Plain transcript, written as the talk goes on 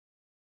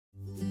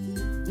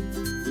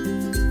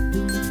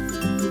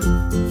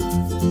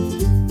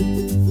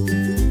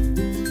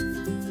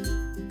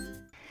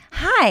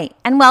Hi,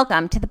 and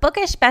welcome to the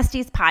Bookish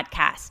Besties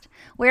podcast.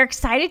 We're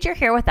excited you're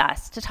here with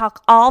us to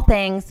talk all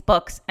things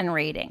books and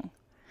reading.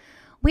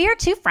 We are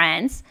two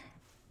friends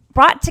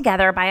brought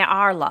together by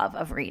our love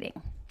of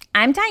reading.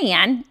 I'm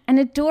Diane and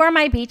adore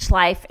my beach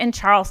life in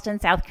Charleston,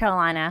 South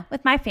Carolina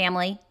with my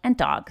family and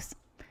dogs.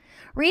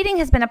 Reading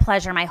has been a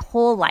pleasure my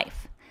whole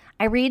life.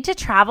 I read to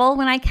travel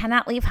when I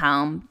cannot leave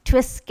home, to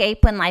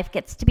escape when life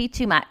gets to be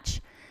too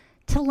much,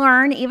 to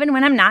learn even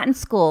when I'm not in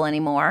school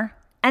anymore,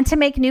 and to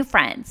make new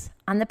friends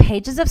on the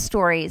pages of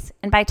stories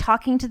and by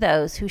talking to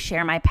those who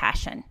share my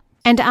passion.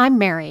 And I'm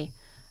Mary,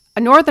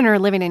 a northerner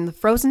living in the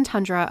frozen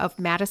tundra of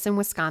Madison,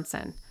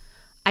 Wisconsin.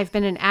 I've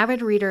been an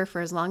avid reader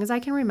for as long as I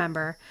can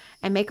remember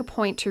and make a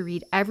point to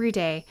read every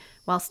day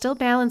while still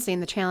balancing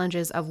the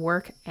challenges of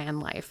work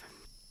and life.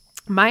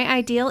 My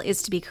ideal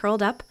is to be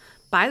curled up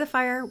by the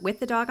fire with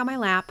the dog on my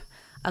lap,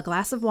 a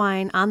glass of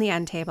wine on the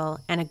end table,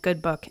 and a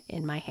good book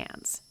in my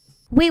hands.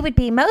 We would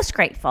be most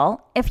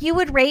grateful if you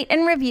would rate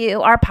and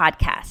review our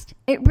podcast.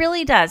 It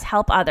really does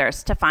help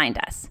others to find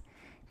us.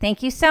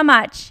 Thank you so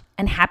much,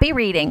 and happy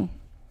reading.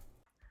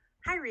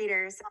 Hi,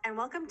 readers, and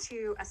welcome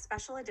to a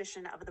special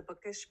edition of the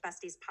Bookish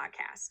Besties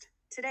podcast.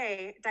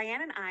 Today,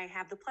 Diane and I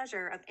have the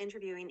pleasure of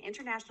interviewing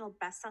international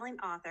best-selling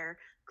author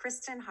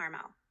Kristin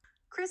Harmel.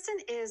 Kristin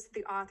is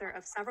the author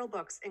of several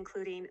books,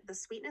 including The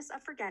Sweetness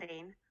of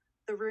Forgetting,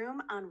 The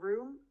Room on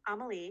Rue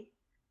Amélie,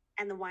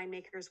 and The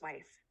Winemaker's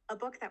Wife, a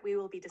book that we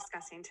will be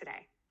discussing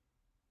today.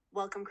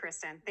 Welcome,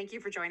 Kristin. Thank you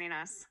for joining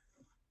us.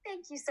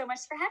 Thank you so much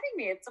for having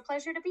me. It's a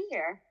pleasure to be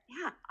here.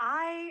 Yeah,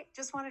 I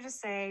just wanted to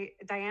say,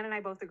 Diane and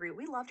I both agree,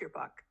 we loved your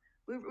book.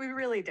 We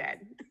really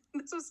did.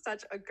 This was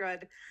such a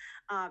good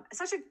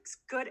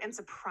and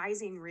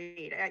surprising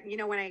read.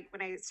 When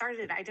I started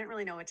it, I didn't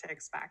really know what to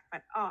expect,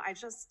 but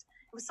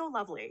it was so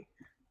lovely.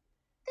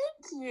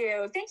 Thank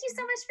you. Thank you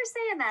so much for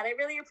saying that. I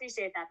really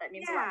appreciate that. That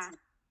means a lot to me.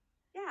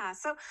 Yeah.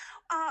 So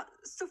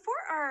for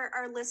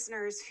our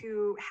listeners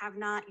who have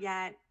not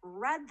yet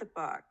read the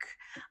book,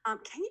 can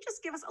you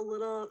just give us a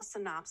little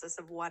synopsis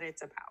of what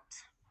it's about?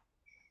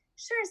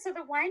 Sure. So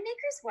The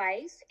Winemaker's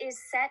Wife is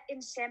set in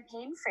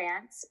Champagne,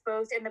 France,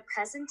 both in the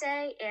present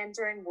day and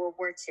during World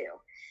War II.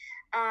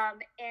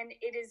 And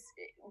it is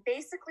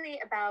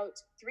basically about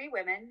three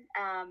women,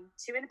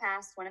 two in the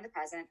past, one in the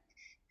present,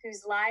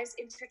 whose lives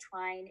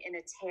intertwine in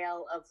a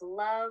tale of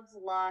love,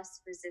 loss,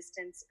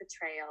 resistance,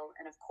 betrayal,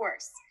 and of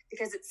course,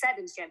 because it's set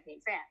in Champagne,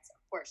 France, of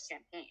course,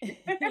 champagne.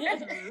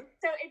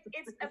 So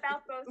it's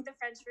about both the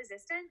French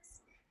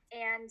resistance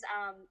and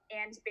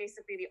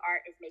basically the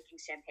art of making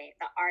champagne,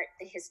 the art,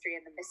 the history,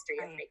 and the mystery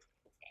of making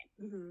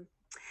champagne.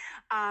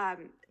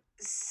 Mm-hmm.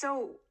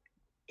 So,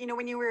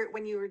 when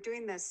you were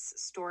doing this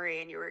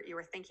story and you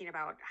were thinking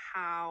about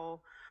how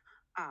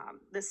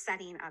the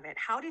setting of it,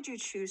 how did you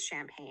choose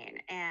champagne?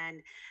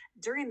 And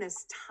during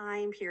this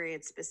time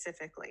period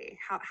specifically,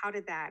 how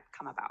did that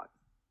come about?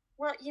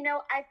 Well,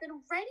 I've been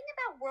writing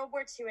about World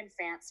War II in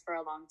France for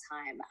a long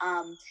time.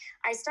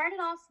 I started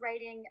off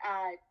writing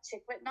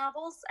chick lit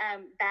novels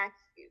back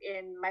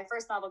in my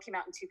first novel came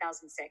out in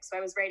 2006. So I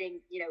was writing,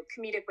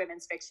 comedic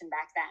women's fiction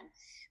back then.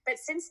 But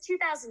since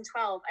 2012,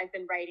 I've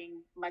been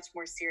writing much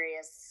more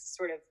serious,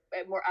 sort of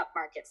more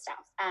upmarket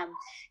stuff.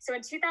 So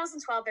in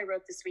 2012, I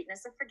wrote The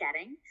Sweetness of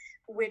Forgetting,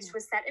 which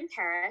was set in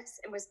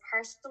Paris and was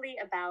partially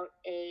about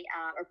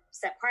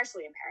set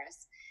partially in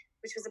Paris,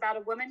 which was about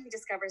a woman who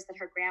discovers that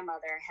her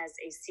grandmother has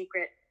a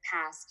secret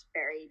past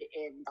buried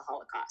in the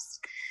Holocaust.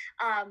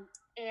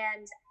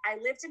 And I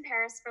lived in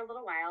Paris for a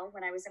little while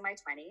when I was in my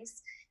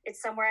 20s.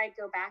 It's somewhere I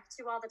go back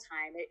to all the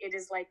time. It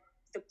is like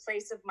the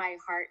place of my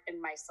heart and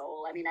my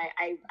soul. I mean,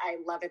 I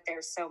love it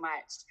there so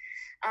much.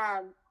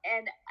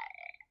 And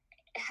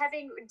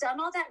having done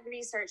all that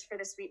research for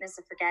The Sweetness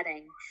of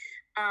Forgetting,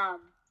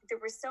 there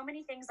were so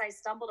many things I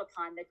stumbled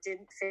upon that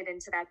didn't fit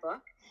into that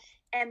book.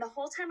 And the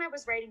whole time I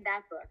was writing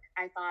that book,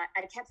 I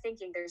kept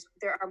thinking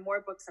there are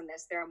more books in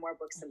this, there are more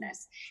books in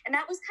this. And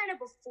that was kind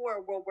of before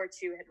World War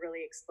II had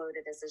really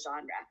exploded as a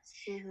genre.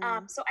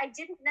 So I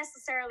didn't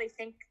necessarily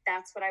think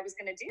that's what I was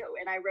going to do.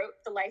 And I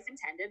wrote The Life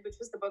Intended,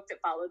 which was the book that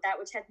followed that,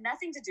 which had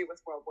nothing to do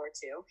with World War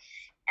II.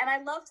 And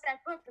I loved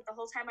that book, but the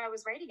whole time I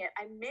was writing it,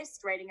 I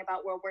missed writing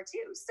about World War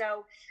II.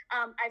 So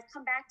I've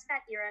come back to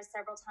that era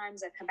several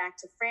times. I've come back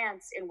to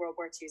France in World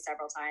War II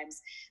several times.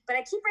 But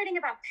I keep writing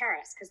about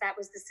Paris because that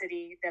was the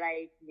city that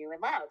I knew and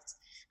loved.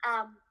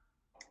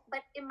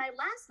 But in my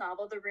last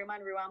novel, The Room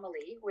on Rue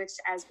Amélie, which,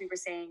 as we were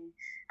saying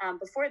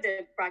before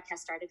the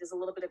broadcast started, is a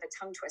little bit of a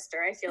tongue twister.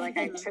 I feel like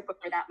I trip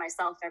over that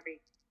myself every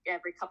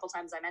couple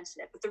times I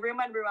mention it. But The Room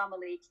on Rue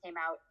Amélie came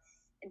out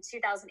in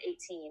 2018,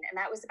 and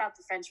that was about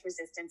the French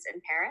resistance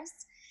in Paris.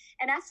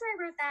 And after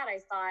I wrote that,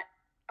 I thought,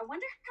 I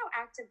wonder how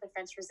active the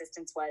French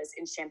resistance was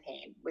in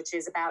Champagne, which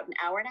is about an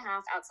hour and a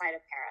half outside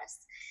of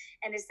Paris,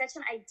 and is such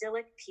an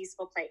idyllic,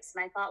 peaceful place.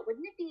 And I thought,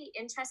 wouldn't it be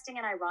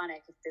interesting and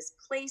ironic if this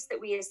place that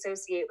we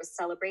associate with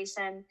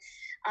celebration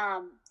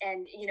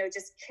and,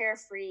 just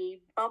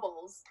carefree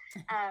bubbles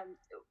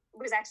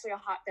was actually a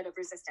hotbed of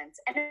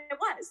resistance? And it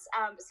was.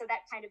 So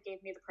that kind of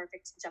gave me the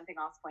perfect jumping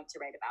off point to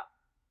write about.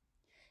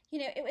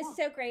 It was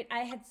so great. I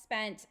had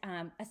spent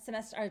a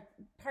semester, or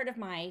part of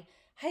my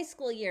high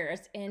school years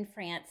in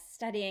France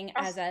studying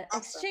as an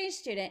exchange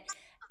student.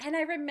 And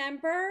I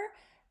remember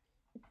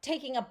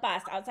taking a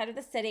bus outside of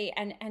the city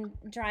and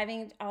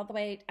driving all the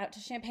way out to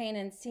Champagne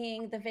and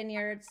seeing the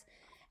vineyards.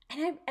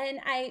 And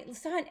I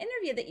saw an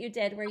interview that you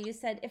did where you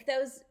said, if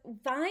those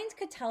vines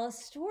could tell a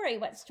story,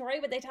 what story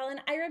would they tell?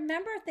 And I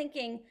remember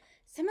thinking,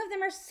 some of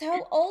them are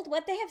so old,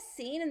 what they have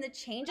seen and the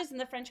changes in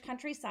the French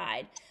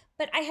countryside.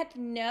 But I had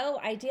no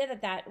idea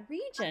that that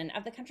region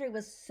of the country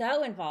was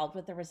so involved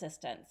with the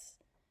resistance.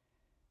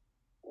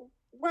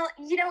 Well,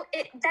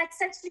 that's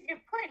such a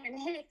good point. And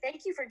hey,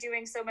 thank you for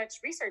doing so much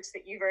research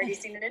that you've already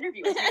seen an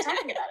interview with me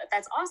talking about it.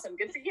 That's awesome.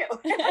 Good for you.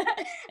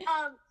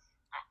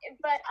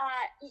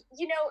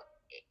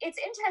 It's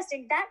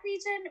interesting, that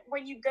region,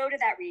 when you go to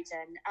that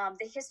region,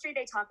 the history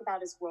they talk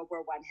about is World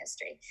War I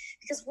history,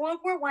 because World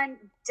War I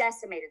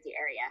decimated the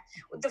area.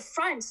 The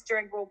front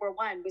during World War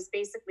I was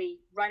basically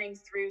running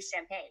through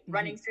Champagne,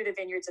 running through the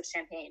vineyards of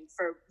Champagne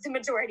for the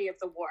majority of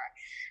the war.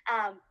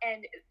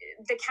 And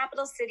the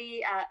capital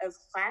city of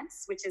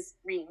Reims, which is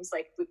Reims,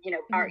 like, Reims,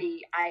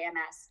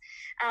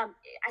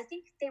 I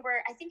think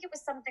it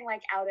was something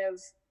like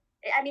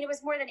it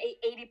was more than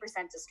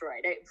 80%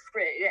 destroyed,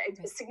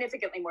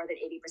 significantly more than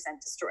 80%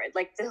 destroyed.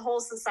 Like, the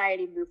whole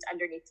society moved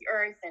underneath the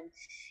earth. And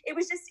it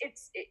was just,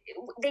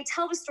 they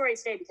tell the story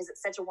today because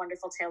it's such a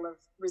wonderful tale of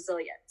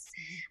resilience.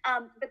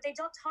 But they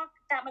don't talk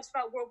that much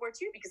about World War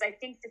II, because I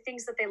think the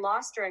things that they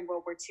lost during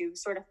World War II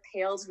sort of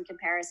pales in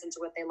comparison to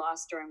what they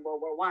lost during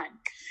World War I.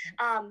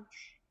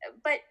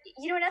 But,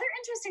 another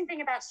interesting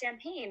thing about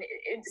Champagne,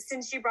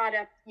 since you brought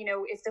up,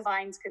 if the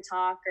vines could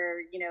talk,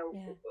 or,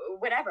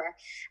 whatever,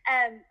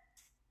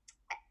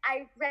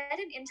 I read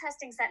an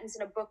interesting sentence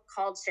in a book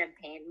called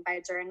Champagne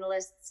by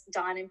journalists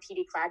Don and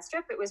Petey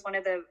Kladstrup. It was one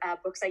of the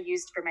books I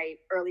used for my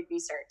early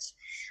research.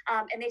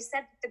 And they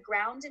said that the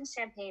ground in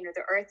Champagne, or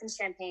the earth in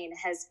Champagne,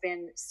 has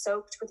been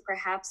soaked with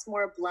perhaps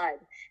more blood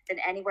than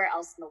anywhere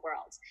else in the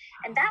world.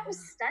 And that was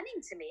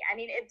stunning to me. I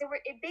mean,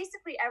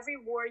 basically every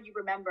war you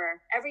remember,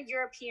 every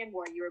European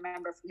war you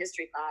remember from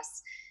history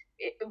class,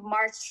 it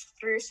marched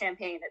through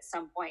Champagne at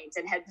some point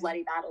and had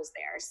bloody battles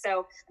there.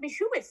 So,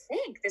 who would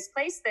think this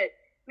place that,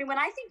 when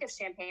I think of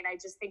Champagne, I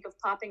just think of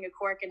popping a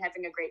cork and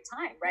having a great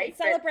time, right?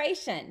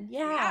 Celebration.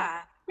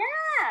 Yeah.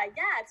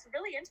 It's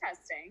really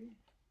interesting.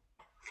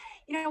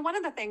 One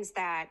of the things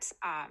that,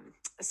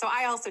 so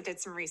I also did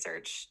some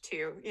research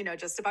too,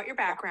 just about your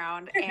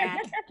background.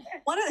 And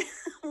one of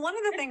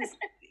the things,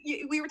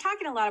 we were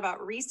talking a lot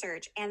about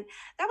research, and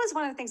that was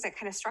one of the things that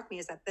kind of struck me,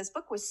 is that this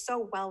book was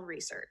so well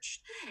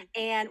researched.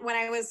 And when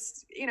I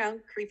was,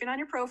 creeping on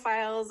your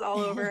profiles all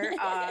over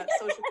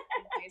social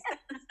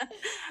media,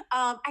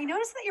 I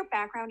noticed that your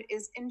background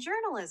is in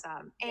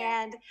journalism.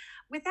 Yeah. And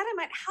with that in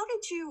mind, how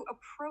did you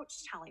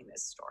approach telling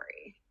this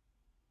story?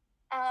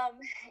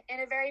 In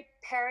a very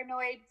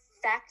paranoid,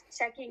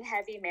 fact-checking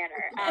heavy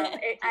manner.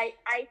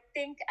 I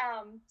think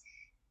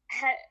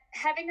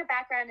having a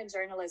background in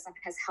journalism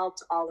has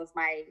helped all of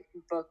my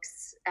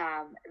books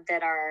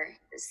that are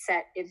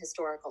set in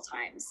historical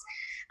times,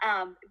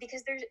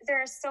 because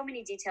there are so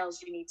many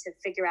details you need to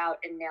figure out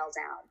and nail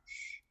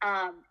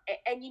down,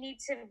 and you need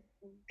to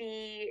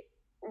be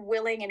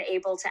willing and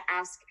able to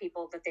ask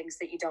people the things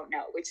that you don't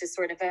know, which is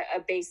sort of a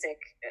basic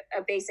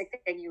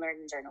thing you learn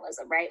in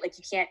journalism, right? Like,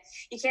 you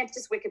can't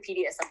just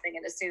Wikipedia something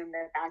and assume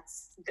that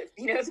that's the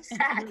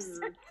facts.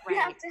 Right. You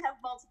have to have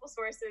multiple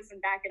sources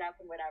and back it up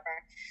and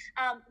whatever.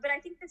 But I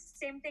think the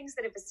same things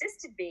that have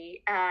assisted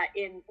me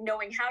in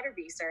knowing how to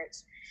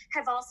research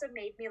have also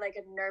made me like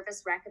a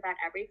nervous wreck about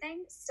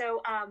everything.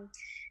 So,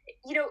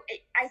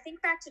 I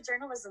think back to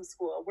journalism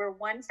school, where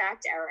one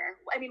fact error,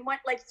 if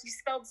you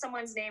spelled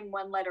someone's name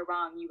one letter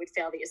wrong, you would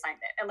fail the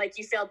assignment. And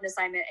you failed an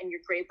assignment and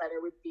your grade letter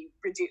would be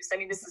reduced.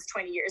 This is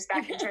 20 years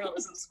back in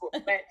journalism school.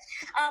 But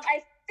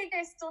I think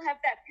I still have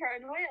that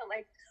paranoia,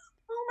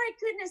 oh my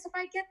goodness,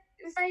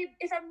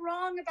 if I'm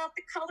wrong about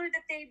the color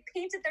that they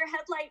painted their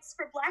headlights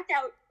for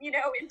blackout, in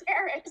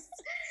Paris,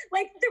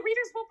 the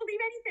readers won't believe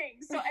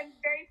anything. So I'm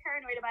very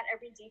paranoid about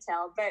every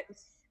detail. But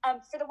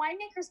for The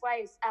Winemaker's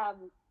Wife,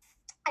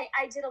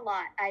 I did a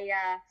lot.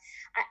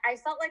 I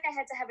felt like I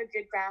had to have a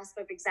good grasp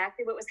of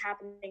exactly what was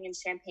happening in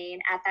Champagne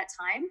at that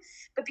time.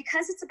 But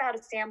because it's about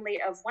a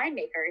family of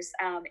winemakers,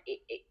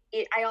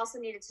 I also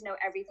needed to know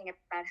everything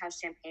about how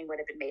Champagne would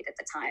have been made at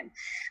the time.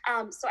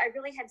 So I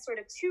really had sort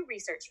of two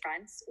research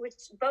fronts,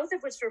 both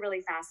of which were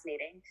really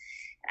fascinating.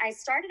 I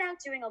started out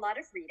doing a lot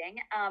of reading,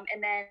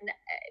 and then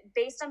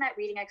based on that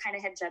reading, I kind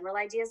of had general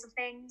ideas of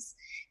things.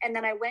 And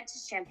then I went to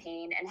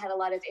Champagne and had a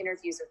lot of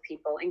interviews with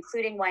people,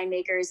 including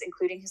winemakers,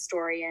 including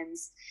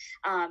historians,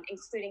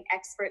 including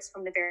experts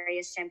from the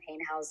various Champagne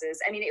houses.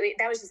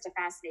 That was just a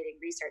fascinating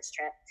research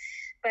trip.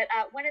 But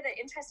one of the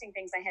interesting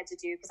things I had to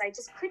do, because I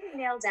just couldn't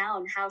nail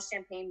down how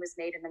Champagne was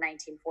made in the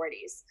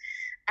 1940s.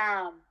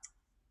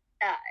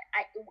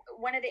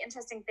 one of the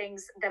interesting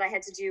things that I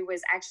had to do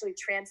was actually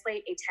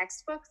translate a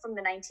textbook from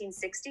the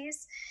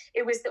 1960s.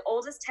 It was the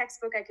oldest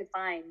textbook I could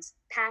find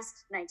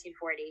past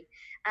 1940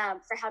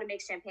 for how to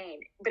make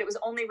champagne, but it was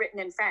only written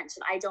in French,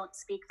 and I don't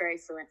speak very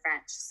fluent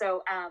French.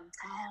 So I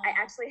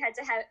actually had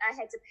to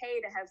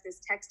pay to have this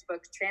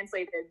textbook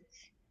translated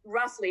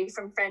roughly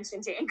from French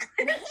into English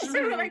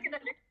so that I can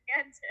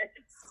understand it.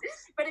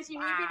 But if you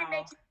need me to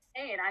make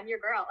champagne, I'm your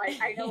girl.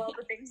 I know all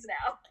the things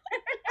now.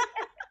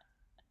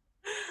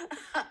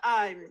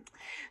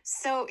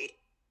 So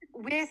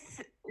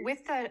with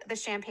the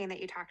champagne that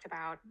you talked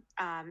about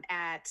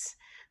at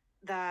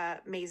the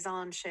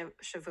Maison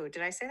Chevaux,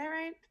 did I say that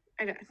right?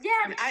 I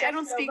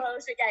don't speak.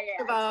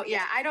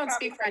 Yeah, I don't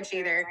speak French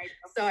either,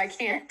 so I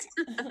can't.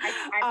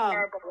 I'm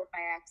terrible with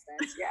my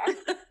accents. Yeah.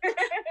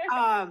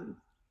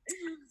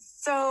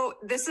 So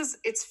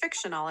it's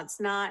fictional. It's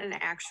not an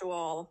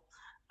actual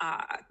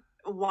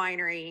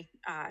winery,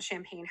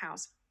 champagne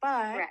house,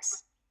 but. Correct.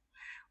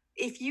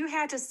 If you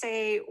had to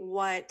say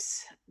what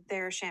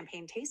their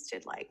champagne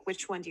tasted like,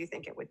 which one do you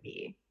think it would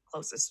be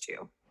closest to?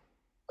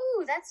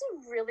 Ooh, that's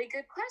a really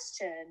good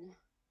question.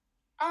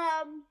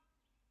 My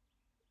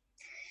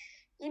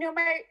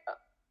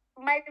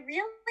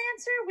real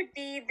answer would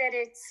be that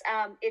it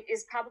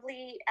is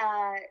probably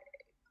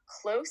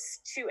close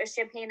to a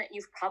champagne that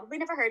you've probably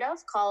never heard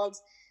of called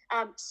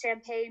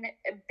Champagne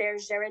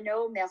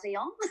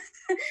Bergerino-Mérion.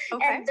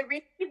 Okay. And the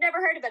reason you've never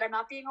heard of it, I'm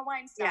not being a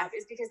wine snob,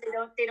 is because they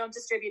don't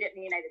distribute it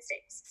in the United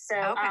States. So,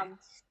 okay.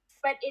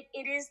 But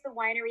it is the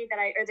winery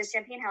or the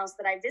champagne house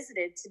that I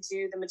visited to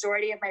do the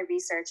majority of my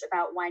research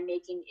about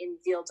winemaking in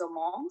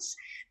Ville-d'Aumonge,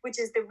 which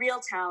is the real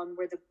town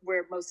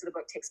where most of the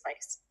book takes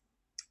place.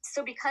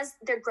 So because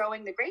they're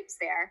growing the grapes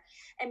there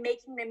and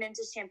making them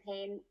into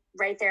champagne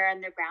right there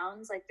on their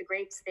grounds, like the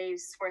grapes they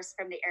source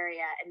from the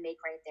area and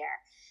make right there.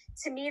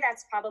 To me,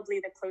 that's probably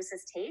the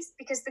closest taste,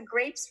 because the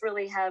grapes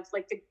really have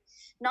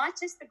not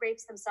just the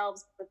grapes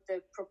themselves, but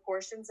the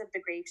proportions of the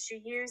grapes you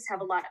use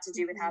have a lot to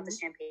do with how the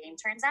champagne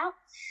turns out.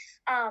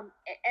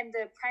 And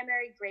the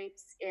primary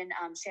grapes in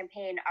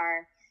Champagne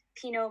are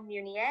Pinot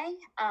Meunier,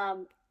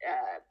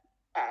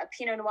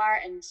 Pinot Noir,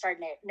 and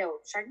Chardonnay. No,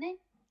 Chardonnay?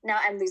 Now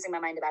I'm losing my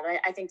mind about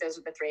it. I think those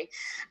are the three.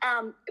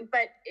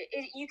 But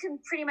you can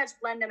pretty much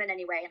blend them in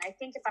any way. And I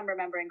think if I'm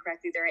remembering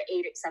correctly, there are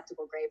 8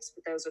 acceptable grapes,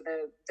 but those are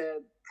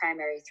the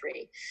primary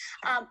 3.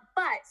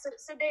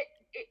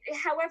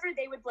 However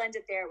they would blend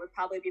it there would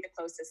probably be the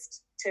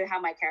closest to how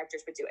my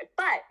characters would do it.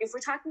 But if we're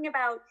talking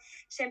about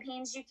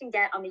champagnes you can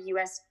get on the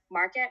U.S.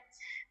 market,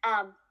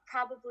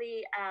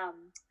 probably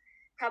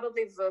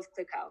Veuve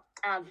Clicquot.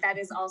 That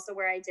is also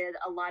where I did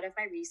a lot of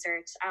my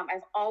research.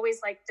 I've always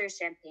liked their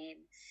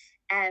champagne.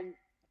 And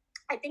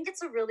I think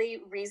it's a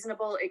really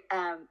reasonable,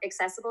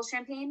 accessible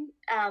champagne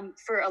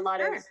for a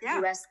lot of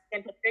U.S.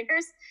 champagne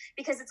drinkers,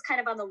 because it's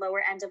kind of on the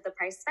lower end of the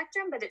price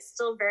spectrum, but it's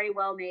still very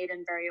well made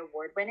and very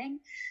award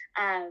winning.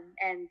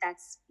 And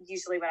that's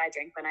usually what I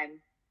drink when I'm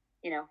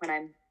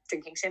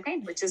drinking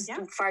champagne, which is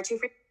far too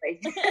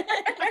frequently.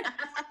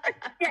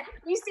 Yeah,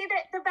 you see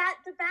that the bad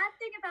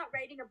thing about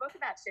writing a book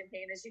about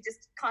champagne is you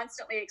just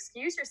constantly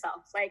excuse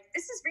yourself. Like,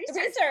 this is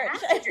research.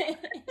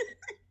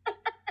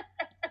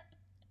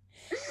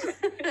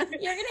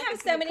 You're going to have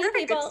so many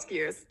people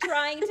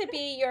trying to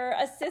be your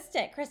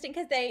assistant, Kristin,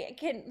 because they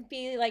can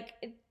be like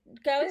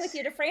going with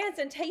you to France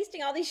and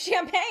tasting all these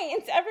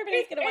champagnes.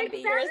 Everybody's going to want to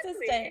be your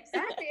assistant.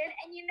 Exactly.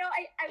 And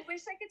I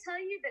wish I could tell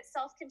you that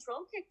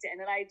self-control kicked in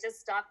and I just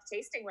stopped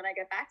tasting when I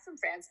got back from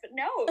France. But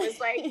no, it was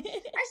like, I should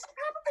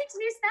probably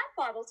taste that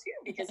bottle too,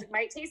 because it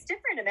might taste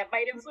different and that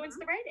might influence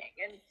the writing.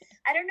 And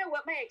I don't know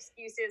what my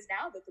excuse is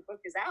now that the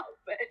book is out,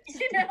 but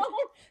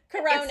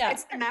Corona.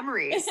 It's the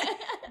memories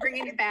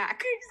bringing it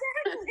back.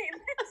 Exactly.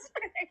 That's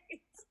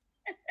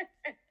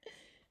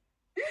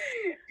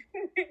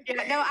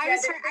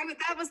right.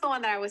 That was the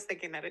one that I was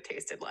thinking that it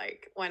tasted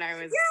like when I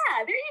was.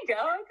 Yeah, there you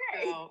go.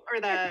 Okay. Or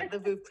the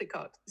Veuve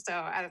Clicquot. So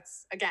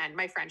that's, again,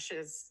 my French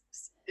is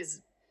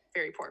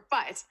very poor,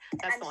 but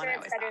that's the one I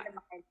always thought. I'm sure it's better than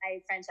mine. My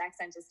French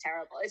accent is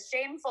terrible. It's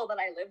shameful that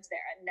I lived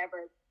there and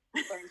never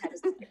learned how to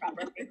speak it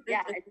properly.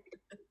 Yeah,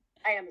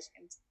 I am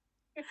ashamed.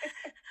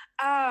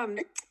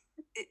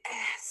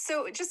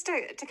 So just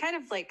to kind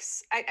of like,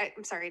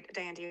 I'm sorry,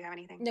 Diane, do you have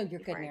anything? No, you're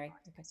good, Mary.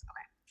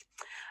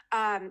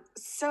 Okay.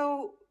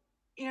 So,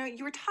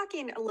 you were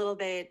talking a little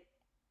bit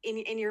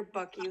in your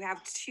book, you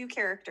have 2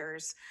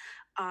 characters,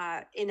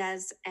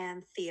 Inez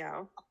and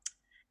Theo.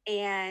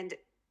 And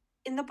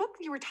in the book,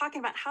 you were talking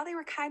about how they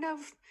were kind of,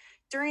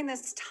 during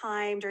this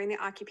time, during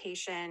the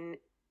occupation,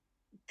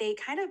 they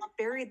kind of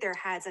buried their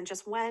heads and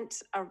just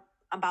went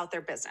about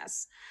their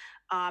business,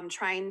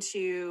 trying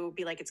to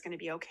be like, it's going to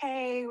be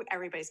okay,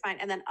 everybody's fine.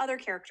 And then other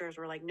characters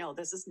were like, no,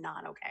 this is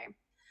not okay.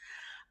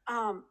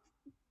 And,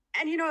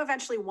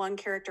 eventually one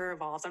character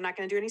evolves. I'm not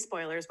going to do any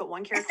spoilers, but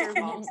one character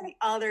evolves and the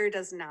other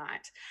does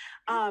not.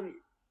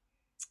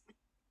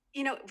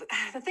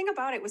 The thing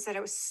about it was that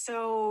it was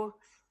so,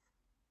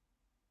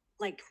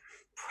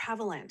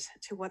 prevalent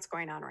to what's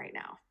going on right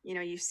now.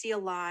 You see a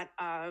lot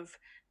of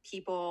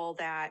people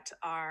that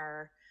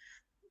are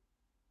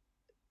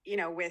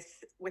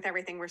with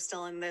everything, we're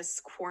still in this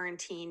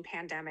quarantine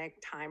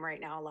pandemic time right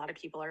now. A lot of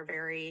people are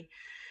very,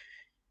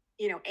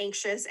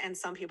 anxious, and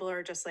some people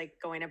are just like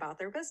going about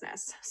their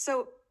business.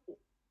 So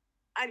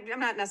I'm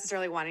not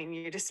necessarily wanting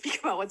you to speak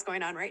about what's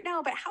going on right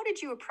now, but how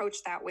did you approach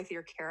that with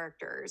your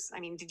characters? I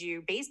mean, did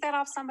you base that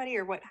off somebody,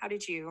 or what? How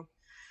did you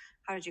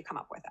come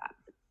up with that?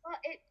 Well,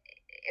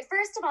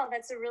 first of all,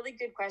 that's a really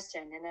good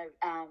question and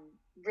a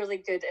really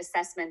good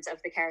assessment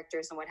of the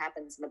characters and what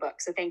happens in the book.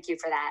 So thank you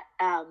for that.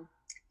 You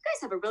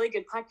guys have a really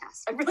good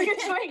podcast. I'm really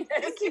enjoying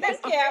this. Thank you.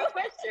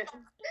 Questions.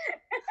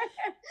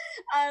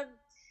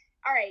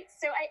 All right.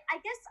 So I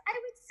guess I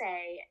would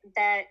say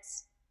that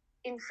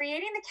in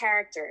creating the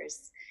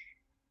characters,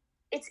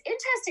 it's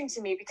interesting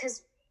to me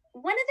because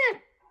one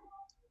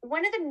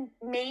of the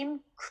main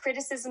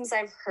criticisms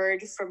I've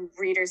heard from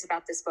readers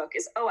about this book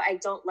is, oh, I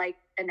don't like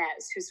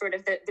Inez, who's sort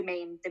of the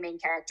main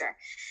character,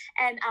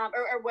 and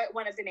or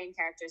one of the main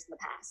characters in the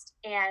past.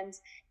 And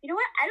you know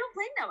what? I don't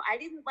blame them. I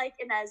didn't like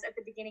Inez at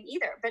the beginning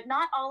either, but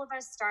not all of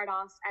us start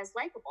off as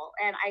likable.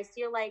 And I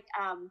feel like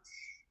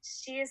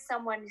she is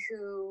someone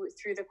who,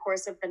 through the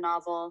course of the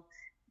novel,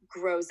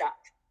 grows up,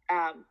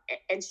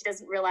 and she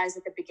doesn't realize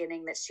at the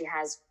beginning that she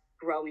has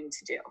growing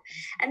to do.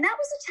 And that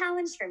was a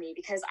challenge for me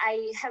because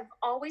I have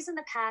always in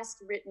the past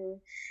written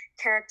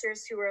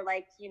characters who are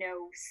like,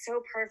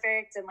 so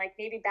perfect, and like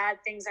maybe bad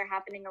things are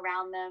happening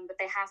around them, but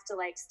they have to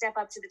like step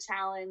up to the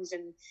challenge,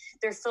 and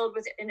they're filled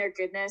with inner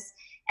goodness.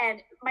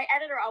 And my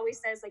editor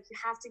always says, like, you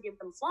have to give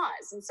them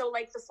flaws. And so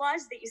like the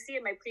flaws that you see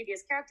in my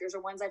previous characters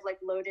are ones I've like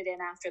loaded in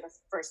after the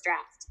first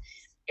draft.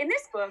 In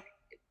this book,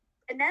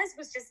 Inez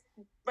was just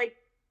like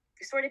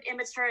sort of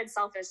immature and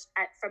selfish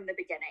from the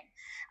beginning.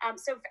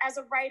 So as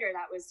a writer,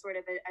 that was sort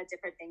of a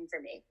different thing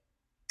for me.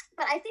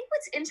 But I think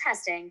what's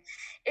interesting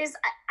is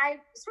I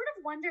sort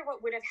of wonder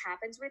what would have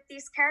happened with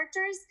these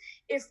characters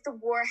if the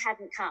war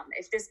hadn't come,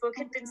 if this book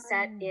had been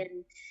set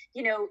in,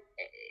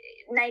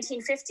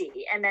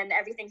 1950, and then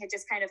everything had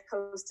just kind of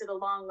coasted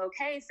along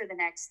okay for the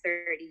next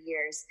 30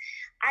 years.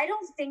 I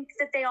don't think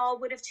that they all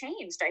would have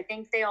changed. I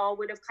think they all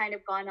would have kind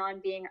of gone on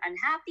being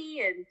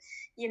unhappy and,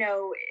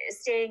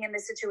 staying in the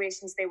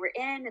situations they were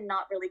in and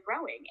not really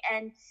growing.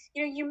 And,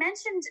 you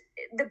mentioned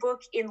the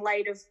book in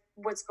light of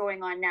what's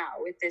going on now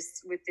with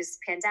this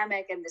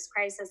pandemic and this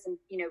crisis and,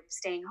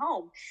 staying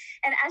home.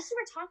 And as you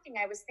were talking,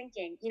 I was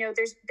thinking,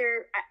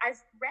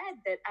 I've read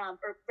that,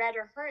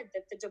 or heard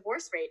that the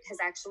divorce rate has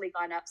actually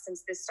gone up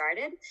since this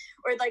started,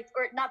 or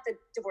not the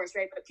divorce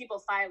rate, but people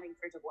filing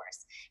for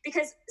divorce,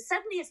 because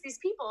suddenly it's these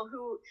people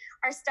who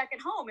are stuck at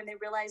home and they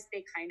realize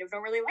they kind of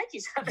don't really like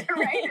each other,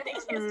 right? Or they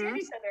can't stand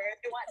each other, or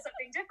they want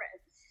something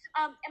different.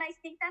 And I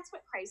think that's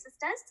what crisis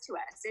does to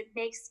us. It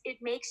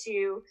makes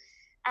you,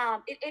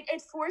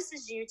 it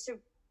forces you to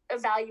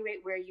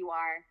evaluate where you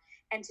are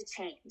and to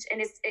change.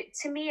 And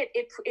to me,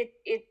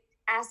 it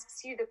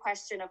asks you the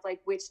question of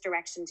like, which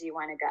direction do you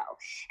want to go?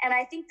 And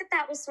I think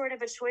that was sort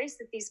of a choice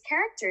that these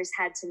characters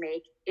had to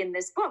make in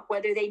this book,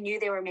 whether they knew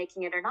they were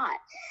making it or not.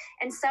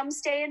 And some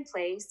stay in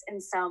place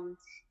and some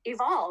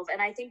evolve.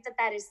 And I think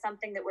that is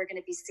something that we're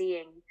going to be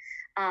seeing,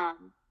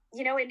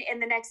 in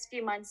the next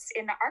few months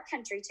in our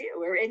country too,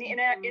 or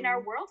in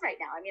our world right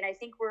now. I mean, I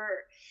think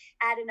we're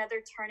at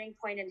another turning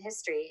point in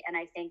history. And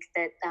I think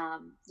that,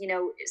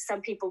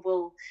 some people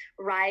will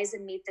rise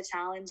and meet the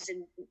challenge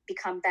and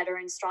become better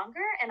and stronger.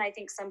 And I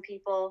think some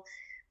people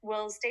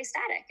will stay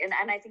static.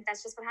 And I think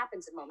that's just what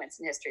happens in moments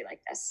in history like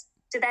this.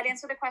 Did that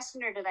answer the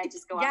question, or did I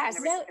just go off on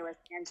a ridiculous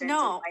tangent?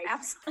 No, like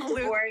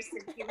absolutely. Divorce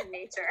and human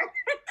nature.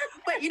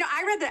 But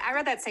I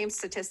read that same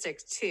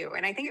statistic too,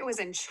 and I think it was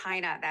in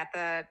China that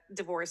the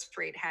divorce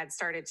rate had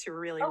started to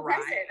really rise.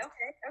 Was it?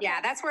 Okay.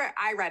 Yeah, that's where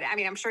I read it. I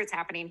mean, I'm sure it's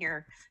happening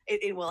here.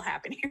 It will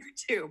happen here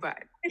too, but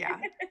yeah.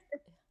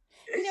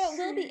 It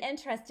will be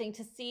interesting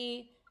to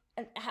see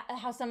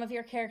how some of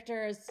your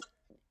characters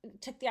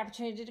took the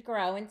opportunity to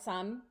grow, and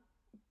some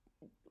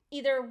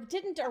either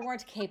didn't or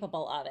weren't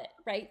capable of it,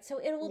 right? So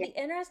it will be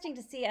interesting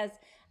to see as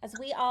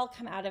we all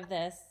come out of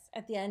this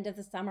at the end of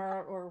the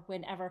summer or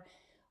whenever,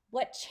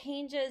 what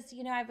changes.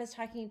 I was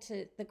talking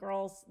to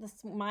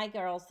my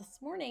girls this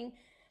morning,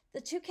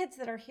 the two kids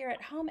that are here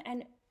at home,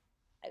 and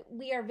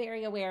we are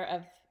very aware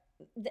of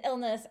the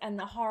illness and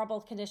the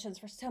horrible conditions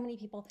for so many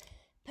people.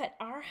 But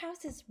our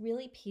house is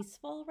really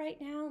peaceful right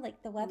now.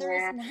 Like the weather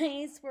is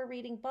nice. We're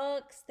reading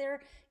books.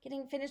 They're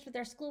getting finished with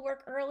their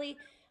schoolwork early.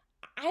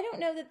 I don't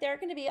know that they're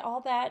going to be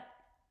all that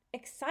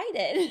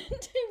excited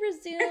to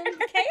resume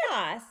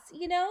chaos,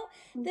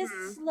 this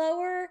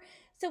slower.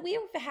 So we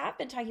have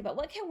been talking about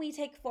what can we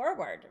take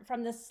forward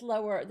from this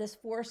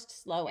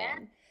forced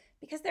slowing,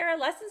 because there are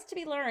lessons to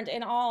be learned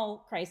in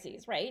all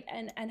crises, right?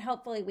 And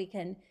hopefully we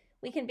can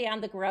be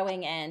on the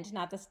growing end,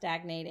 not the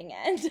stagnating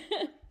end.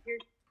 You're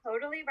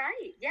totally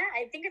right. Yeah,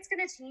 I think it's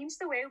going to change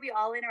the way we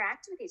all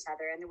interact with each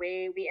other and the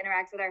way we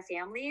interact with our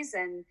families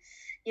and,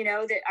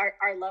 that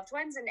our loved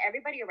ones and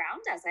everybody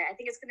around us. I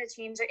think it's going to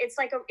change.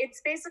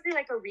 It's basically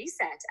like a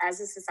reset as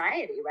a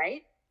society,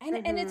 right?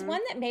 And it's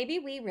one that maybe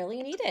we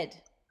really needed.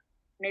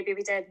 Maybe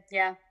we did.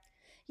 Yeah.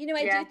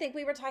 I do think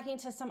we were talking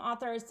to some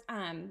authors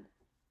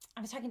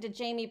I was talking to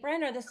Jamie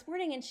Brenner this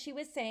morning, and she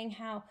was saying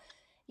how,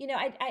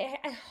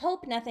 I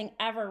hope nothing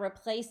ever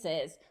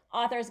replaces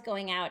authors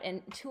going out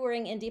and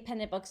touring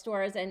independent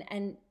bookstores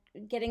and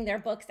getting their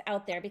books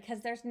out there,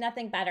 because there's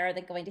nothing better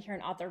than going to hear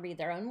an author read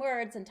their own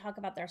words and talk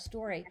about their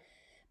story.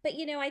 But,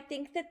 I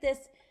think that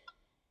this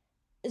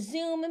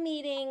Zoom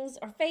meetings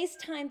or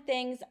FaceTime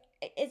things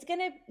is going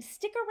to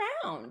stick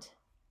around.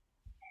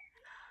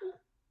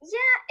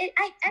 Yeah,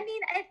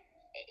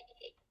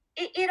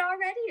 it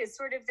already is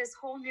sort of this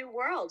whole new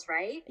world,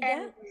 right?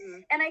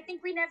 And I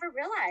think we never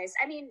realized.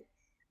 I mean,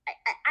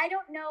 I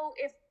don't know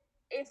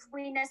if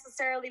we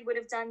necessarily would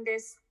have done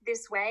this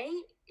way,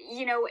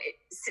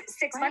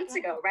 6 months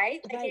ago,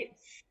 right? Right.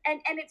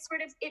 And it's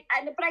sort of it.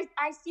 But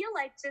I feel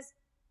like just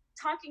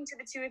talking to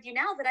the two of you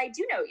now that I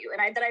do know you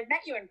and that I've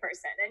met you in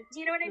person, and do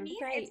you know what I mean?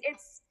 Right.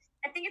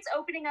 I think it's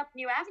opening up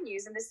new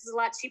avenues, and this is a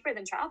lot cheaper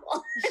than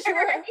travel.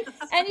 Sure. Right?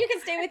 And you can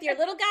stay with your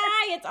little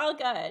guy. It's all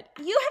good.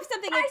 You have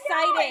something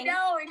exciting. I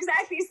know,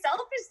 exactly.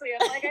 Selfishly,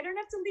 I'm like, I don't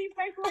have to leave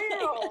my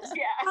 4-year-old.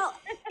 Yeah.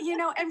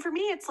 Well, and for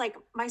me, it's like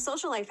my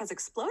social life has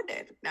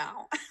exploded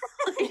now.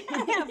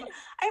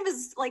 I have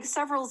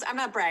several, I'm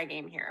not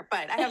bragging here,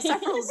 but I have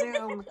several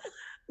Zoom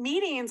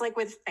meetings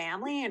with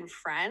family and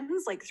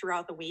friends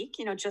throughout the week,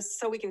 just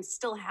so we can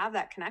still have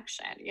that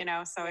connection,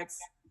 so it's,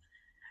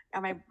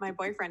 my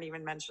boyfriend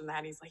even mentioned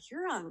that. He's like,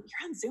 you're on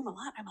Zoom a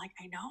lot. I'm like,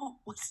 I know.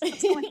 What's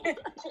going on?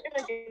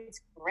 It's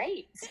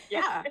great.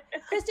 Yeah.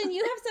 Kristin,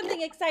 you have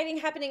something exciting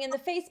happening in the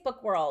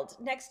Facebook world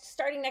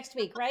starting next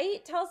week,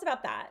 right? Tell us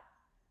about that.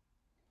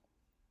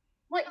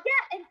 Well,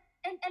 yeah.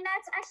 And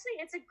that's actually,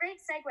 it's a great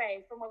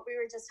segue from what we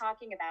were just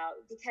talking about,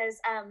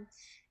 because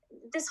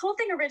this whole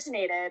thing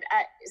originated.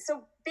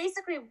 So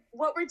basically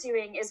what we're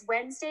doing is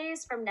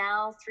Wednesdays from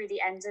now through the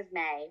end of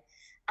May.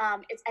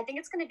 I think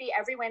it's going to be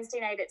every Wednesday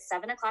night at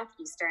 7:00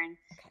 Eastern.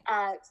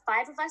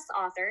 5 of us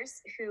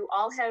authors who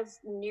all have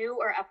new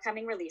or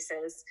upcoming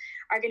releases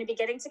are going to be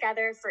getting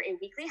together for a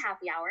weekly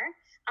happy hour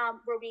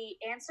where we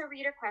answer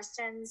reader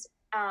questions.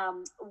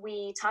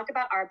 We talk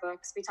about our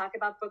books. We talk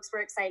about books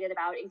we're excited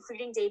about,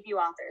 including debut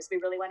authors. We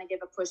really want to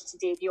give a push to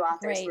debut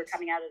authors who are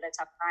coming out at a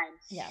tough time.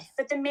 Yes.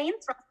 But the main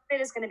thrust of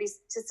it is going to be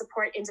to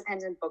support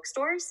independent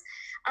bookstores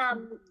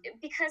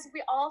because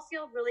we all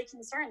feel really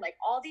concerned.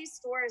 All these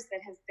stores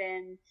that have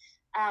been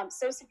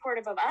so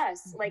supportive of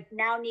us,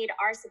 now need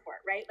our support,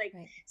 right?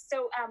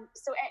 So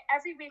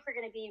every week we're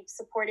going to be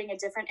supporting a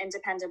different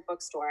independent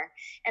bookstore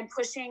and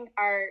pushing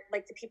our,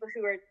 the people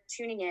who are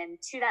tuning in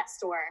to that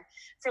store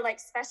for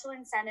special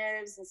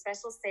incentives and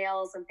special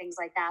sales and things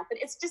like that. But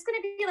it's just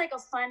going to be a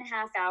fun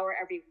half hour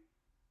every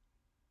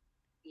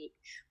week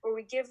where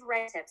we give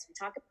tips, we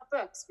talk about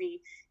books,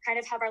 we kind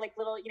of have our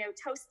little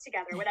toast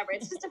together, whatever.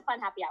 It's just a fun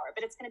happy hour.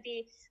 But it's going to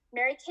be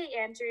Mary Kay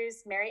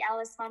Andrews, Mary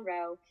Alice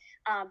Monroe,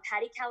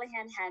 Patty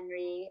Callahan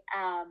Henry,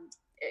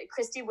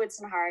 Christy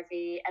Woodson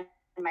Harvey, and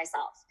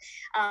myself,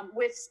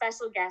 with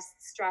special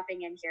guests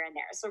dropping in here and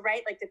there. So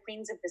the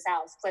queens of the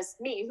South, plus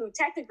me, who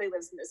technically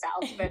lives in the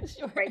South but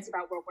writes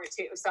about World War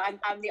II. So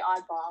I'm the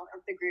oddball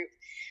of the group.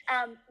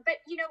 But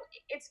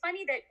it's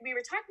funny that we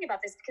were talking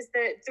about this because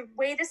the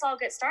way this all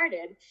got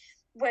started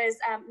was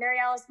Mary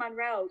Alice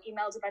Monroe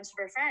emailed a bunch of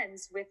her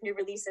friends with new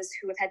releases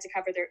who have had to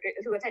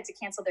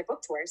cancel their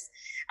book tours,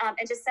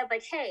 and just said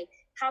hey,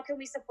 how can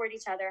we support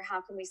each other?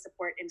 How can we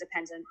support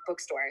independent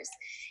bookstores?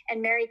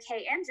 And Mary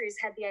Kay Andrews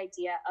had the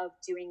idea of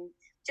doing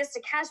just a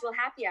casual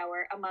happy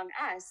hour among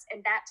us,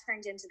 and that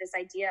turned into this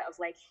idea of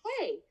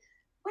hey,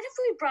 what if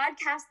we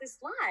broadcast this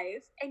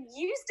live and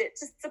used it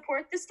to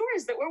support the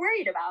stores that we're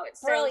worried about?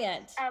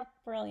 Brilliant.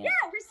 Brilliant.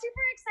 Yeah, we're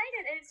super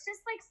excited. And it's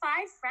just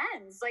 5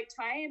 friends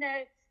trying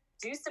to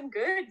do some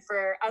good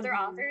for other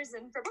authors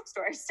and for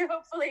bookstores. So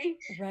hopefully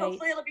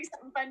it'll be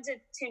something fun to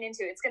tune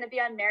into. It's going to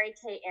be on Mary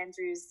Kay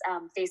Andrews'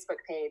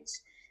 Facebook page.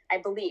 I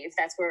believe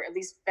that's where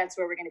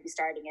we're going to be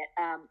starting it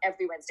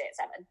every Wednesday at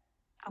 7.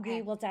 Okay.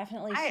 We will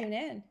definitely tune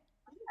in.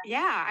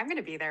 Yeah, I'm going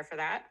to be there for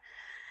that.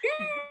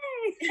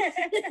 Yay!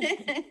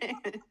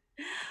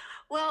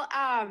 Well,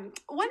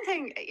 one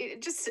thing,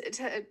 just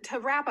to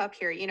wrap up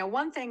here,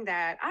 one thing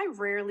that I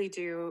rarely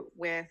do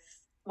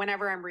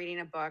whenever I'm reading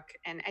a book,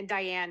 and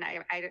Diane,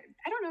 I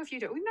don't know if you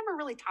do, we've never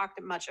really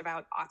talked much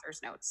about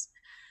author's notes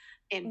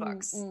in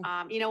books. When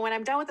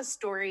I'm done with a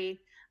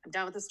story,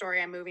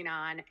 I'm moving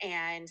on.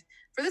 And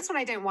for this one,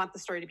 I didn't want the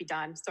story to be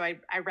done. So I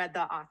read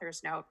the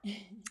author's note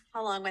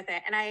along with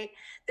it. And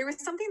there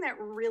was something that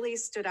really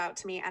stood out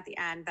to me at the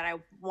end that I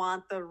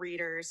want the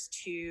readers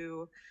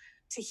to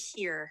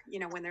hear,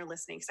 when they're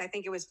listening. Because I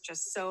think it was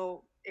just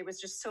so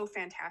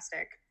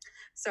fantastic.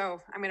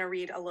 So I'm going to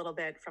read a little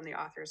bit from the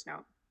author's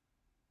note.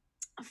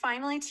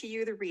 Finally, to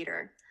you, the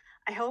reader,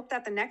 I hope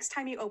that the next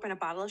time you open a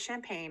bottle of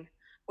champagne,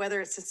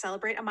 whether it's to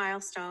celebrate a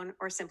milestone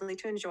or simply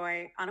to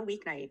enjoy on a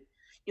weeknight,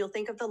 you'll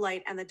think of the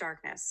light and the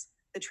darkness,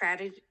 the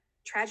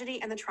tragedy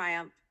and the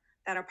triumph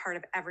that are part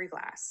of every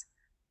glass.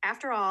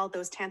 After all,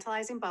 those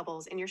tantalizing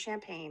bubbles in your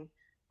champagne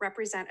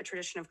represent a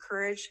tradition of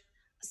courage,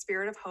 a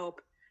spirit of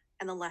hope,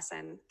 and the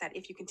lesson that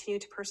if you continue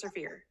to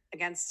persevere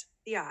against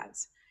the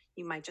odds,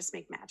 you might just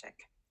make magic.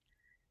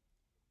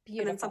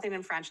 And then something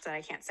in French that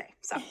I can't say.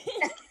 So,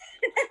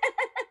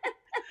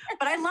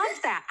 but I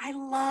loved that. I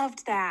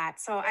loved that.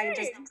 So I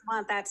just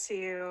want that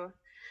to,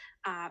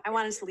 I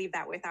wanted to leave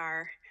that with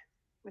our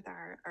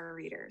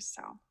readers.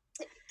 So,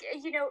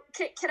 you know,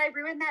 can I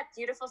ruin that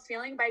beautiful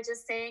feeling by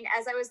just saying,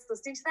 as I was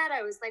listening to that,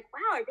 I was like,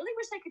 wow, I really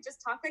wish I could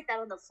just talk like that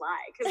on the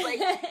fly. Because like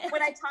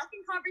when I talk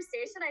in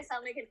conversation, I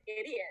sound like an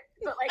idiot.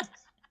 But like,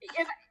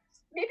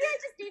 maybe I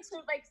just need to,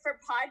 like, for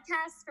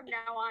podcasts from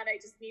now on, I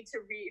just need to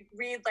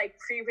read like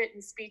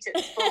pre-written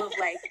speeches full of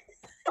like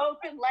hope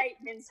and light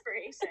and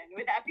inspiration.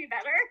 Would that be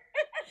better?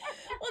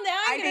 Well,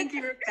 now I think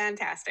you were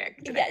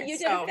fantastic today. Yeah, you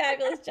did a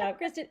fabulous job,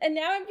 Kristin. And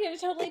now I'm going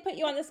to totally put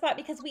you on the spot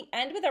because we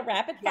end with a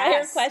rapid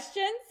fire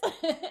questions.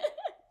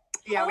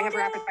 Yeah, we have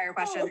rapid fire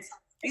questions.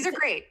 These are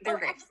great. They're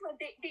great. Excellent.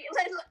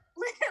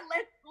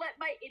 Let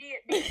my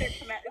idiot nature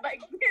come out.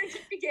 Like,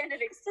 just begin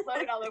and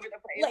explode all over the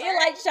place. Let your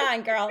light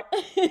shine, girl.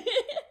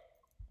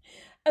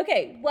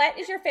 Okay, what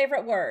is your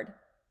favorite word?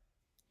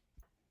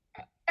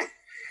 I don't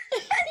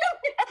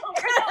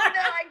know.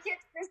 No, I can't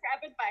do this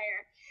rapid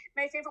fire.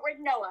 My favorite word,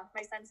 Noah,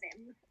 my son's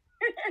name.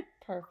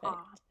 Perfect.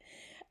 Aww.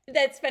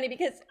 That's funny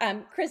because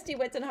Christy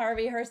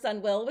Whitson-Harvey, her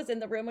son Will, was in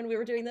the room when we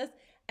were doing this,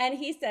 and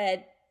he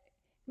said,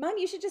 Mom,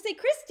 you should just say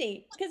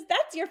Christy, because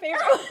that's your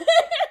favorite word.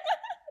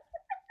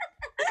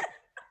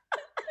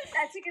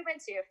 That's a good one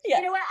too. Yeah.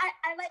 You know what?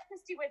 I like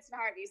Christy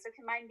Whitson-Harvey, so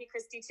can mine be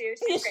Christy too?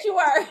 She's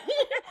sure.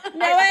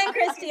 Noah and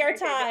Christy are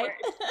tied.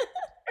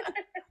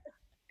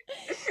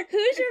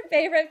 Who's your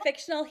favorite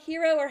fictional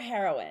hero or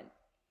heroine?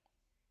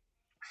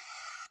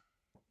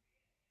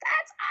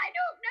 I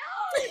don't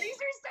know. These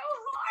are so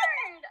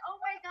hard. Oh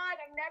my God,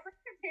 I'm never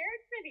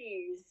prepared for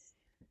these.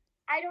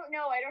 I don't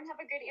know. I don't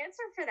have a good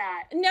answer for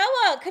that.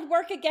 Noah could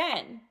work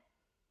again.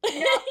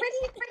 No,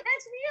 but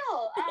that's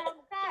real.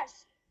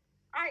 Gosh.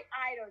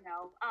 I don't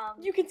know.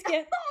 You can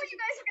skip. Oh, you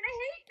guys are gonna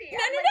hate me.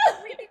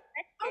 No.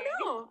 Oh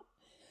no.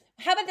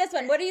 How about this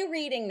one? What are you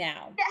reading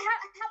now? Yeah,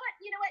 how about,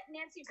 you know what,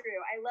 Nancy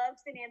Drew? I loved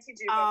the Nancy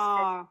Drew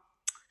books.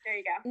 There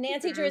you go.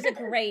 Nancy Drew is a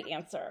great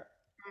answer.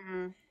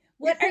 Mm-hmm.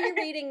 What are you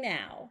reading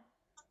now?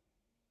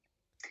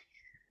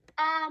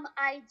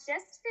 I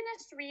just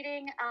finished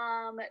reading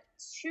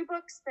two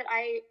books that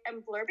I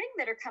am blurbing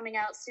that are coming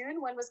out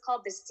soon. One was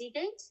called The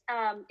Seagate.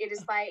 It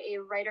is by a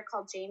writer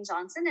called Jane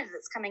Johnson, and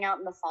it's coming out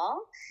in the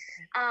fall.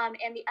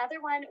 And the other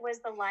one was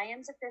The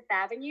Lions of Fifth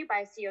Avenue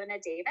by Fiona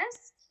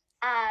Davis,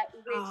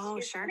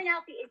 which is coming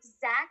out the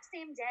exact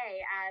same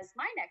day as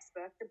my next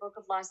book, The Book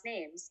of Lost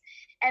Names.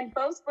 And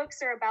both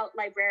books are about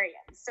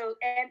librarians. So,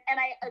 and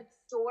I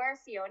adore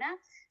Fiona.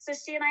 So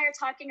she and I are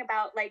talking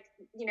about, like,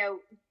 you know,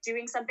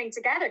 doing something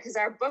together because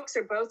our books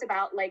are both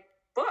about, like,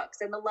 books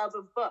and the love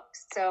of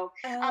books. So,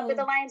 but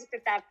The Lions of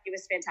Fifth Avenue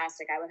was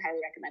fantastic. I would highly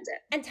recommend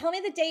it. And tell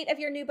me the date of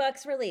your new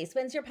book's release.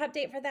 When's your pub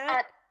date for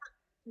that?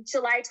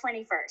 July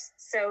 21st.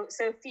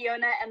 So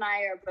Fiona and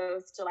I are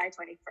both July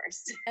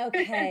 21st.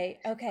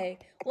 Okay.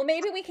 Well,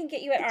 maybe we can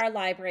get you at our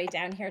library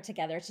down here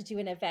together to do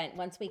an event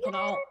once we can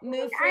all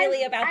move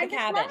freely about the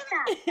cabin. Love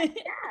that.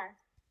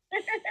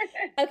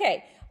 Yeah.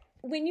 Okay.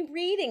 When you're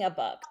reading a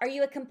book, are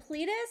you a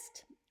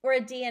completist or a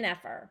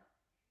DNFer?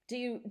 Do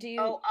you?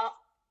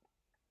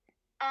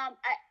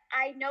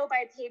 I know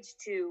by page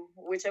 2,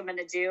 which I'm going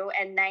to do,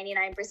 and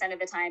 99% of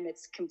the time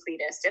it's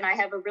completist. And I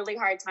have a really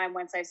hard time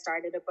once I've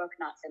started a book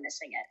not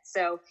finishing it.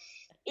 So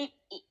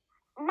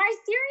my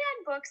theory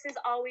on books is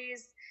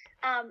always,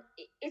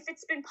 if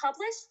it's been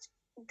published,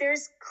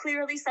 there's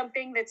clearly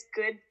something that's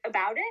good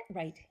about it.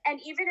 Right. And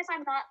even if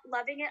I'm not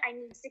loving it, I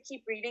need to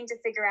keep reading to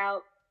figure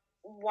out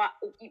what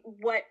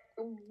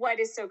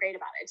is so great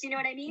about it. Do you know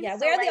what I mean? Yeah.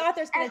 So where are the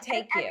author's going to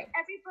take you?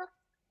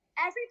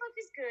 Every book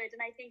is good,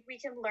 and I think we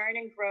can learn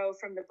and grow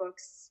from the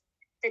books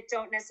that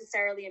don't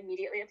necessarily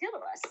immediately appeal to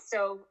us.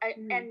 So,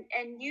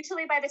 and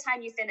usually by the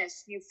time you finish,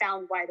 you've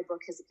found why the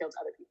book has appealed to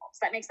other people. Does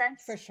that make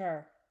sense? For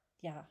sure.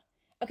 Yeah.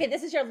 Okay,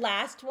 this is your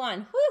last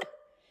one. Whew.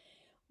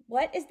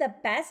 What is the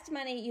best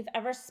money you've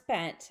ever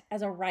spent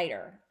as a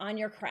writer on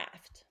your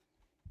craft?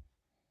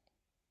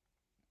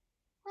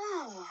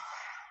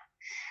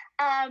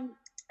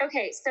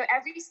 Okay, so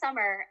every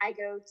summer I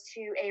go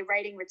to a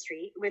writing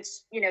retreat, which,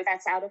 you know,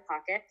 that's out of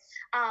pocket.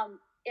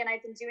 And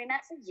I've been doing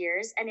that for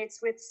years, and it's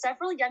with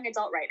several young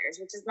adult writers,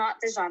 which is not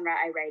the genre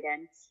I write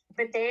in,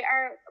 but they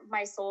are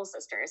my soul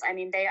sisters. I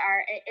mean, they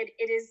are,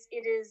 it is,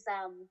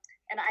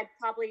 and I'm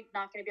probably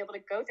not going to be able to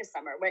go this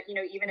summer, but, you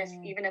know, even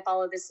if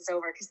all of this is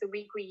over, because the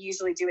week we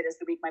usually do it is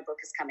the week my book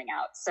is coming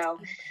out. So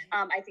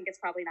I think it's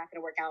probably not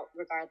going to work out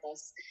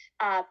regardless.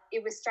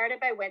 It was started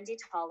by Wendy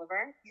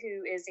Tolliver,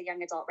 who is a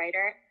young adult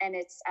writer, and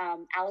it's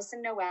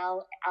Alison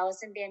Noel,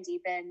 Alison Van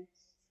Diepen,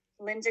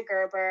 Linda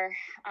Gerber,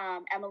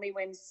 Emily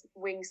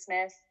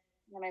Wingsmith.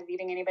 Am I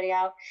leaving anybody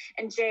out?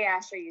 And Jay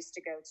Asher used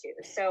to go too.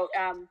 So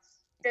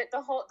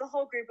the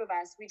whole group of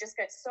us, we just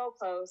got so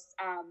close.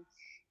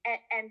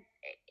 and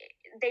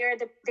they are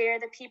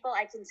the people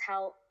I can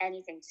tell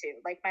anything to,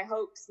 like my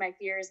hopes, my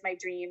fears, my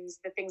dreams,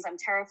 the things I'm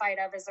terrified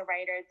of as a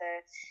writer,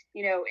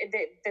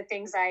 the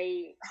things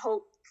I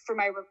hope for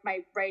my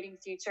writing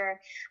future.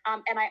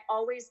 And I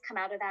always come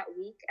out of that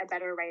week a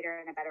better writer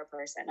and a better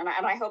person. And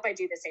I hope I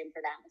do the same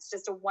for them. It's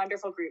just a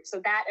wonderful group.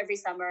 So that every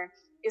summer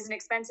is an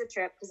expensive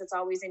trip because it's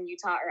always in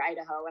Utah or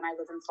Idaho, and I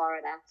live in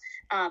Florida.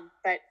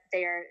 But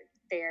they're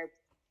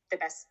the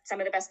best, some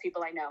of the best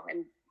people I know.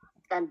 And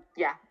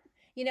yeah.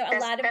 You know,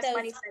 best, a lot of best those,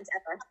 money spent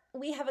ever.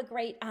 We have a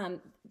great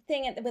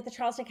thing with the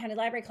Charleston County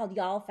Library called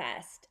Y'all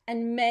Fest,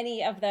 and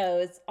many of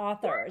those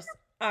authors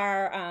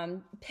are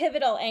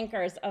pivotal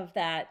anchors of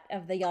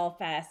the Y'all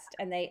Fest,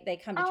 and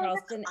they come to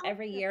Charleston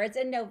every year. It's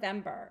in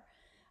November.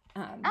 Oh,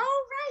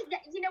 right. Yeah,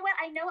 you know what?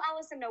 I know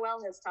Allison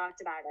Noel has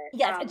talked about it.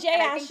 Yes, Jay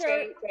Asher.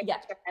 Jay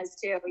Asher has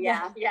too.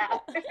 Yeah.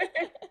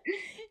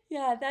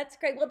 Yeah, that's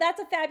great. Well,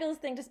 that's a fabulous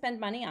thing to spend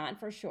money on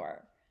for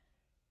sure.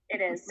 It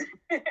is.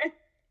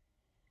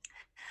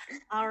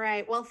 All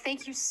right. Well,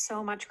 thank you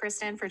so much,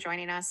 Kristin, for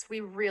joining us.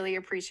 We really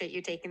appreciate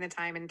you taking the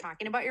time and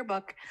talking about your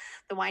book,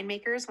 The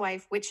Winemaker's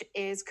Wife, which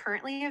is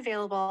currently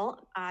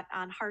available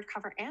on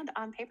hardcover and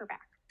on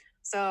paperback.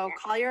 So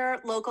call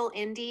your local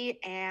indie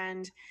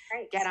and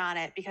get on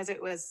it because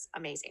it was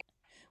amazing.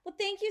 Well,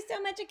 thank you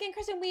so much again,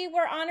 Kristin. We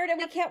were honored, and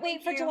we can't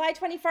wait for July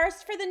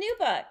 21st for the new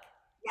book.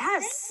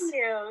 Yes. Thank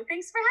you.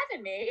 Thanks for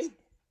having me.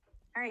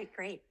 All right,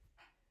 great.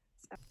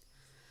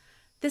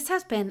 This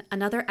has been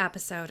another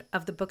episode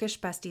of the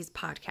Bookish Besties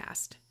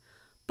podcast.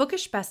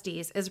 Bookish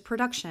Besties is a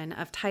production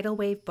of Tidal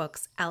Wave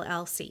Books,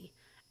 LLC,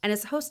 and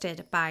is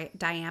hosted by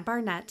Diane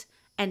Barnett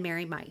and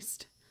Mary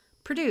Meist.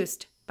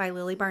 Produced by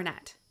Lily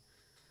Barnett.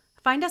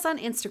 Find us on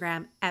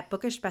Instagram at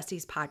Bookish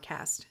Besties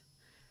Podcast.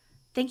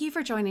 Thank you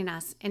for joining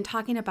us and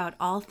talking about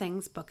all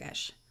things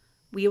bookish.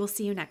 We will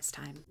see you next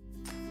time.